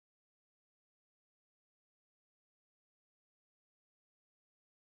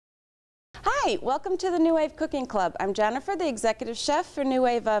Hi, welcome to the New Wave Cooking Club. I'm Jennifer, the executive chef for New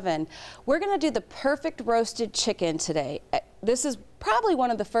Wave Oven. We're going to do the perfect roasted chicken today. This is probably one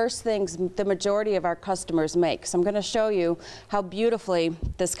of the first things the majority of our customers make. So I'm going to show you how beautifully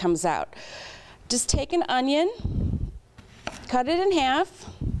this comes out. Just take an onion, cut it in half.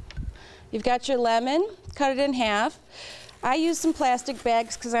 You've got your lemon, cut it in half. I use some plastic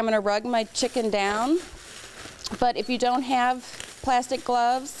bags because I'm going to rug my chicken down. But if you don't have plastic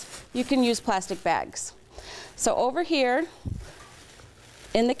gloves, you can use plastic bags. So over here,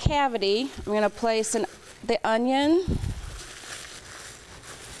 in the cavity, I'm going to place the onion,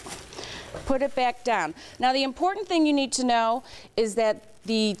 put it back down. Now the important thing you need to know is that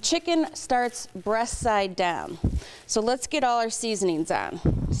the chicken starts breast side down. So let's get all our seasonings on.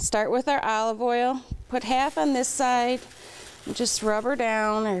 Start with our olive oil, put half on this side, and just rub her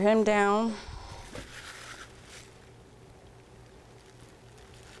down or him down.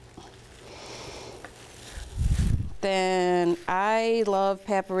 Then I love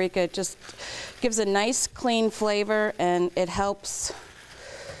paprika. It just gives a nice clean flavor and it helps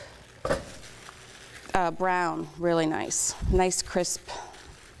brown really nice. Nice crisp.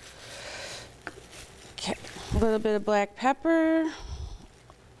 Okay. A little bit of black pepper.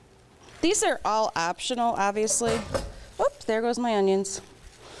 These are all optional, obviously. Oops, there goes my onions.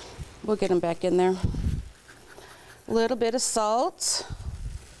 We'll get them back in there. A little bit of salt.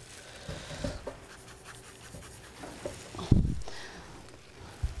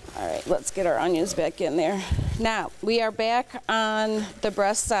 All right, let's get our onions back in there. Now, we are back on the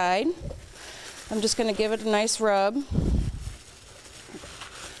breast side. I'm just gonna give it a nice rub.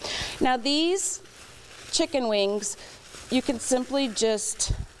 Now these chicken wings, you can simply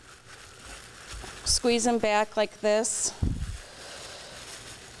just squeeze them back like this.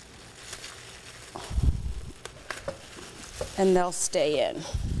 And they'll stay in.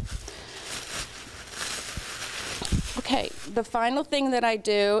 Okay, the final thing that I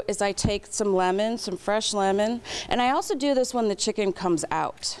do is I take some lemon, some fresh lemon, and I also do this when the chicken comes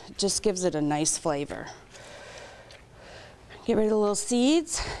out. It just gives it a nice flavor. Get rid of the little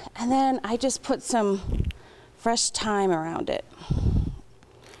seeds, and then I just put some fresh thyme around it.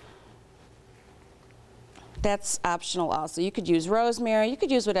 That's optional also. You could use rosemary, you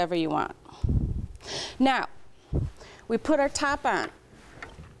could use whatever you want. Now, we put our top on.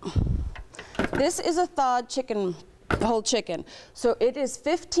 This is a thawed chicken, whole chicken. So it is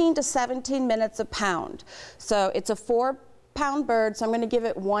 15 to 17 minutes a pound. So it's a 4-pound bird, so I'm going to give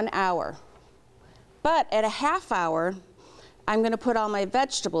it 1 hour. But at a half hour, I'm going to put all my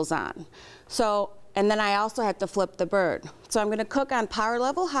vegetables on. So, and then I also have to flip the bird. So I'm going to cook on power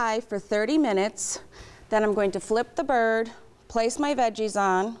level high for 30 minutes. Then I'm going to flip the bird, place my veggies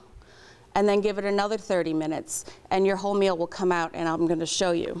on, and then give it another 30 minutes. And your whole meal will come out, and I'm going to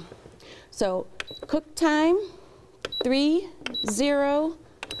show you. So cook time, 3, 0,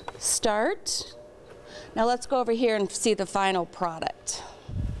 start. Now let's go over here and see the final product.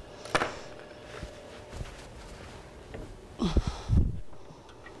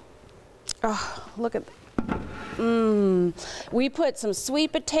 Oh, look at that. We put some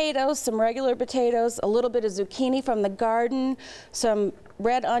sweet potatoes, some regular potatoes, a little bit of zucchini from the garden, some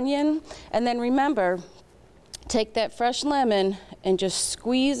red onion, and then remember, take that fresh lemon and just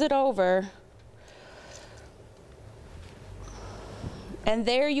squeeze it over. And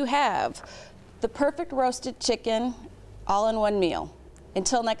there you have the perfect roasted chicken all in one meal.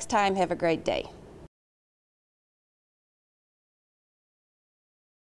 Until next time, have a great day.